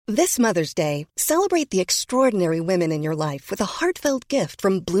This Mother's Day, celebrate the extraordinary women in your life with a heartfelt gift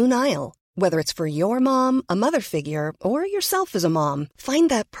from Blue Nile. Whether it's for your mom, a mother figure, or yourself as a mom,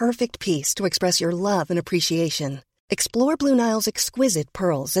 find that perfect piece to express your love and appreciation. Explore Blue Nile's exquisite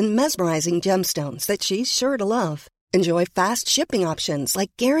pearls and mesmerizing gemstones that she's sure to love. Enjoy fast shipping options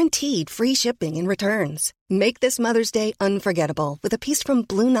like guaranteed free shipping and returns. Make this Mother's Day unforgettable with a piece from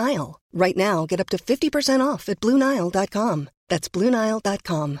Blue Nile. Right now, get up to 50% off at BlueNile.com. That's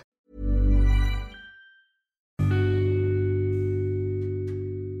BlueNile.com.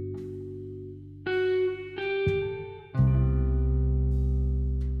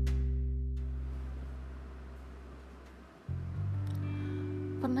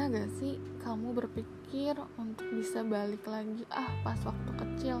 Pernah gak sih kamu berpikir untuk bisa balik lagi pas waktu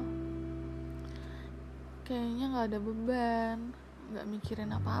kecil? Kayaknya gak ada beban, gak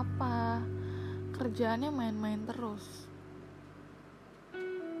mikirin apa-apa, kerjaannya main-main terus.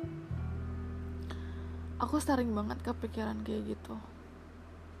 Aku sering banget kepikiran kayak gitu.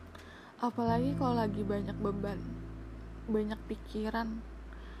 Apalagi kalau lagi banyak beban, banyak pikiran,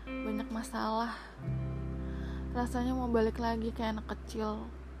 banyak masalah. Rasanya mau balik lagi kayak anak kecil.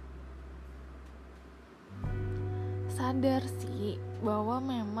 Sadar sih bahwa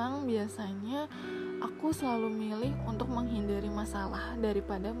memang biasanya aku selalu milih untuk menghindari masalah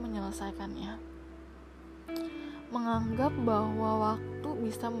daripada menyelesaikannya. Menganggap bahwa waktu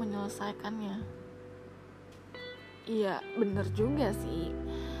bisa menyelesaikannya. Iya, bener juga sih.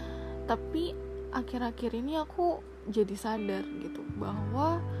 Tapi akhir-akhir ini aku jadi sadar gitu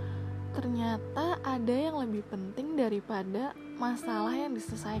bahwa ternyata ada yang lebih penting daripada masalah yang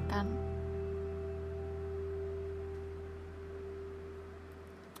diselesaikan,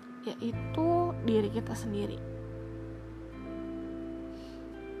 yaitu diri kita sendiri.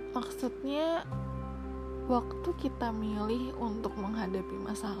 Maksudnya, waktu kita milih untuk menghadapi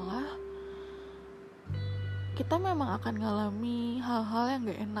masalah, kita memang akan ngalami hal-hal yang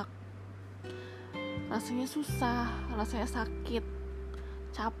gak enak. Rasanya susah, rasanya sakit,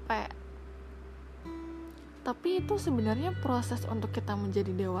 capek. Tapi itu sebenarnya proses untuk kita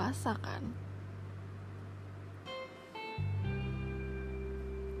menjadi dewasa kan.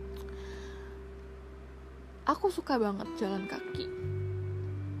 Aku suka banget jalan kaki.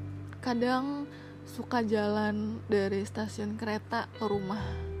 Kadang suka jalan dari stasiun kereta ke rumah.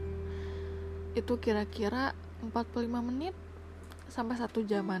 Itu kira-kira 45 menit sampai 1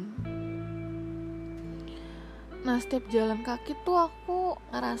 jaman. Nah, setiap jalan kaki tuh aku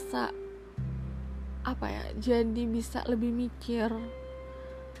ngerasa jadi bisa lebih mikir.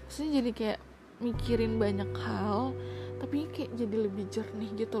 Maksudnya jadi kayak mikirin banyak hal, tapi kayak jadi lebih jernih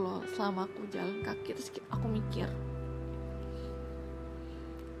gitu loh selama aku jalan kaki. Terus aku mikir.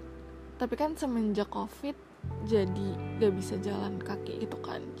 Tapi kan semenjak COVID jadi gak bisa jalan kaki gitu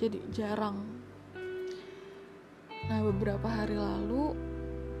kan, jadi jarang. Nah, beberapa hari lalu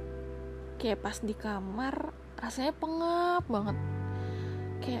kayak pas di kamar rasanya pengap banget,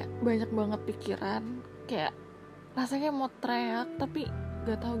 kayak banyak banget pikiran, kayak rasanya mau teriak tapi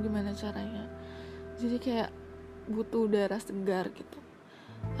gak tahu gimana caranya. Jadi kayak butuh udara segar gitu.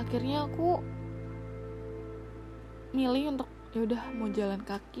 Akhirnya aku milih untuk yaudah mau jalan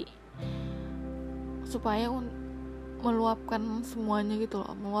kaki supaya meluapkan semuanya gitu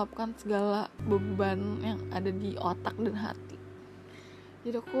loh, meluapkan segala beban yang ada di otak dan hati.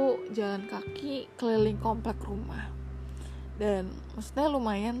 Jadi aku jalan kaki keliling komplek rumah. Dan maksudnya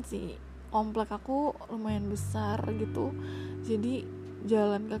lumayan sih, komplek aku lumayan besar gitu. Jadi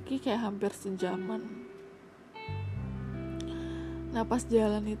jalan kaki kayak hampir sejaman. Nah, pas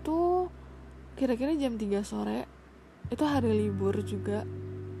jalan itu kira-kira jam 3 sore. Itu hari libur juga.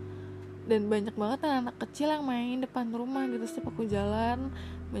 Dan banyak banget anak kecil yang main depan rumah gitu. Setiap aku jalan,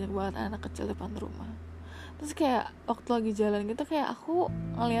 banyak banget anak kecil depan rumah. Terus kayak waktu lagi jalan gitu, kayak aku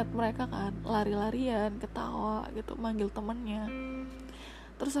ngeliat mereka kan lari-larian, ketawa gitu, manggil temennya.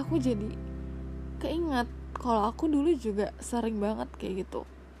 Terus aku jadi keingat kalau aku dulu juga sering banget kayak gitu.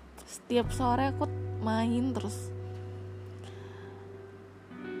 Setiap sore aku main terus.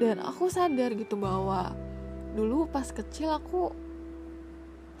 Dan aku sadar gitu bahwa dulu pas kecil aku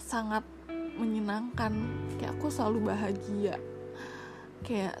sangat menyenangkan, kayak aku selalu bahagia,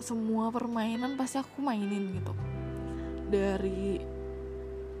 kayak semua permainan pasti aku mainin gitu. Dari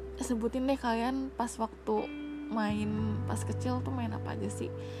sebutin deh kalian pas waktu main pas kecil tuh main apa aja sih?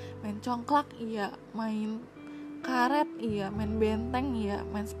 Main congklak iya, main karet iya, main benteng iya,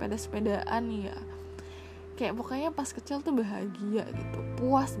 main sepeda-sepedaan iya. Kayak pokoknya pas kecil tuh bahagia gitu,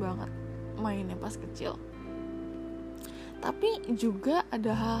 puas banget mainnya pas kecil. Tapi juga ada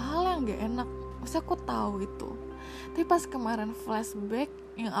hal-hal yang gak enak, maksudnya aku tahu itu. Tapi pas kemarin flashback,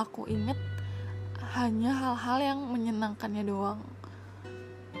 yang aku inget hanya hal-hal yang menyenangkannya doang.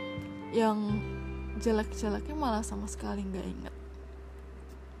 Yang jelek-jeleknya malah sama sekali gak inget.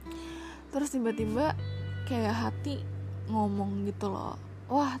 Terus tiba-tiba kayak hati ngomong gitu loh,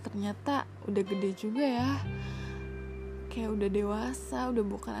 wah ternyata udah gede juga ya, kayak udah dewasa, udah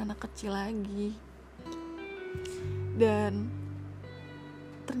bukan anak kecil lagi. Dan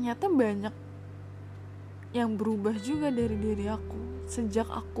ternyata banyak yang berubah juga dari diri aku sejak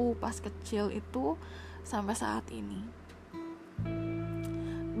aku pas kecil itu sampai saat ini.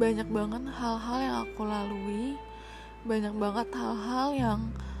 Banyak banget hal-hal yang aku lalui, banyak banget hal-hal yang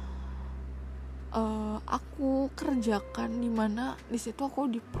aku kerjakan, dimana di situ aku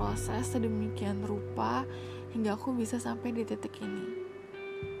diproses sedemikian rupa hingga aku bisa sampai di titik ini.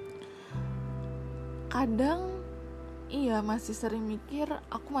 Kadang iya masih sering mikir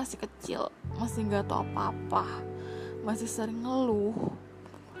aku masih kecil, masih gak tahu apa-apa, masih sering ngeluh.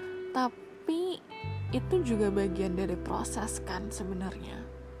 Tapi itu juga bagian dari proses kan sebenarnya.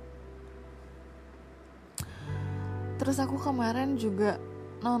 Terus aku kemarin juga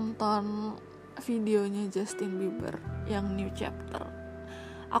nonton videonya Justin Bieber yang New Chapter.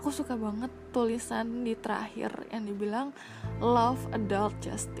 Aku suka banget tulisan di terakhir yang dibilang Love Adult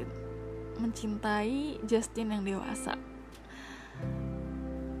Justin, mencintai Justin yang dewasa.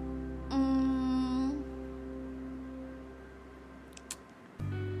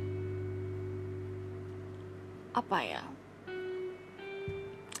 Apa ya?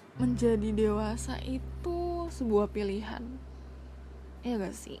 Menjadi dewasa itu sebuah pilihan. Iya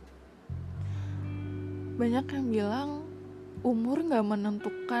gak sih? Banyak yang bilang umur gak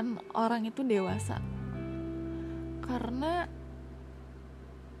menentukan orang itu dewasa. Karena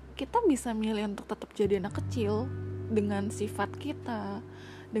kita bisa milih untuk tetap jadi anak kecil dengan sifat kita,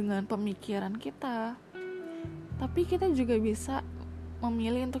 dengan pemikiran kita. Tapi kita juga bisa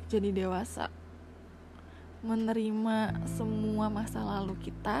memilih untuk jadi dewasa, menerima semua masa lalu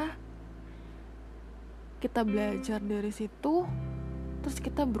kita belajar dari situ, terus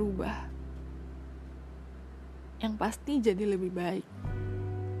kita berubah. Yang pasti jadi lebih baik.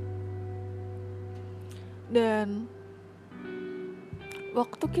 Dan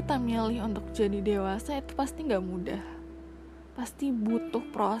waktu kita milih untuk jadi dewasa itu pasti gak mudah. Pasti butuh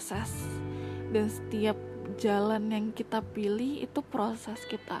proses. Dan setiap jalan yang kita pilih itu proses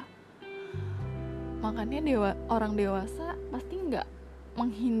kita. Makanya orang dewasa pasti gak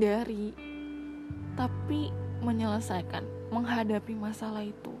menghindari, tapi menyelesaikan, menghadapi masalah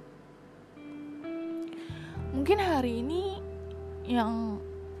itu. Mungkin hari ini yang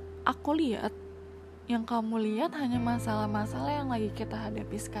aku lihat, yang kamu lihat hanya masalah-masalah yang lagi kita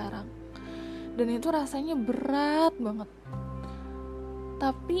hadapi sekarang. Dan itu rasanya berat banget.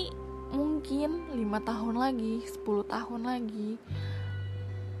 Tapi mungkin 5 tahun lagi, 10 tahun lagi,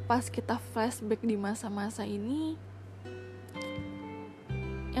 pas kita flashback di masa-masa ini,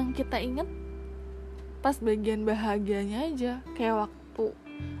 yang kita ingat pas bagian bahagianya aja. Kayak waktu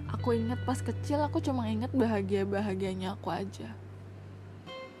aku ingat pas kecil, aku cuma ingat bahagia-bahagianya aku aja.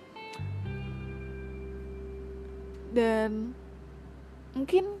 Dan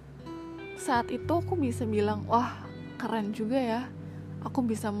mungkin saat itu aku bisa bilang, wah keren juga ya, aku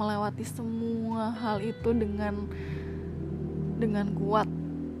bisa melewati semua hal itu dengan kuat.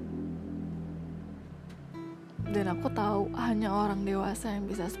 Dan aku tahu hanya orang dewasa yang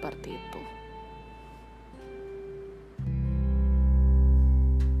bisa seperti itu.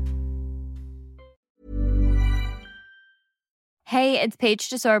 Hey, it's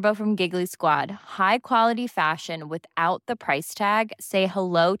Paige DeSorbo from Giggly Squad. High quality fashion without the price tag. Say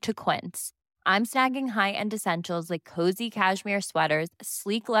hello to Quince. I'm snagging high-end essentials like cozy cashmere sweaters,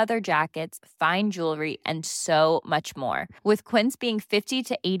 sleek leather jackets, fine jewelry, and so much more. With Quince being 50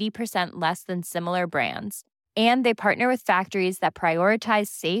 to 80% less than similar brands. And they partner with factories that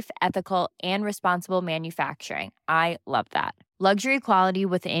prioritize safe, ethical, and responsible manufacturing. I love that. Luxury quality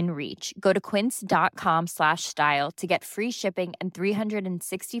within reach. Go to quince.com/style to get free shipping and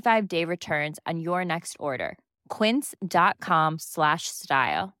 365-day returns on your next order.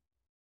 Quince.com/style.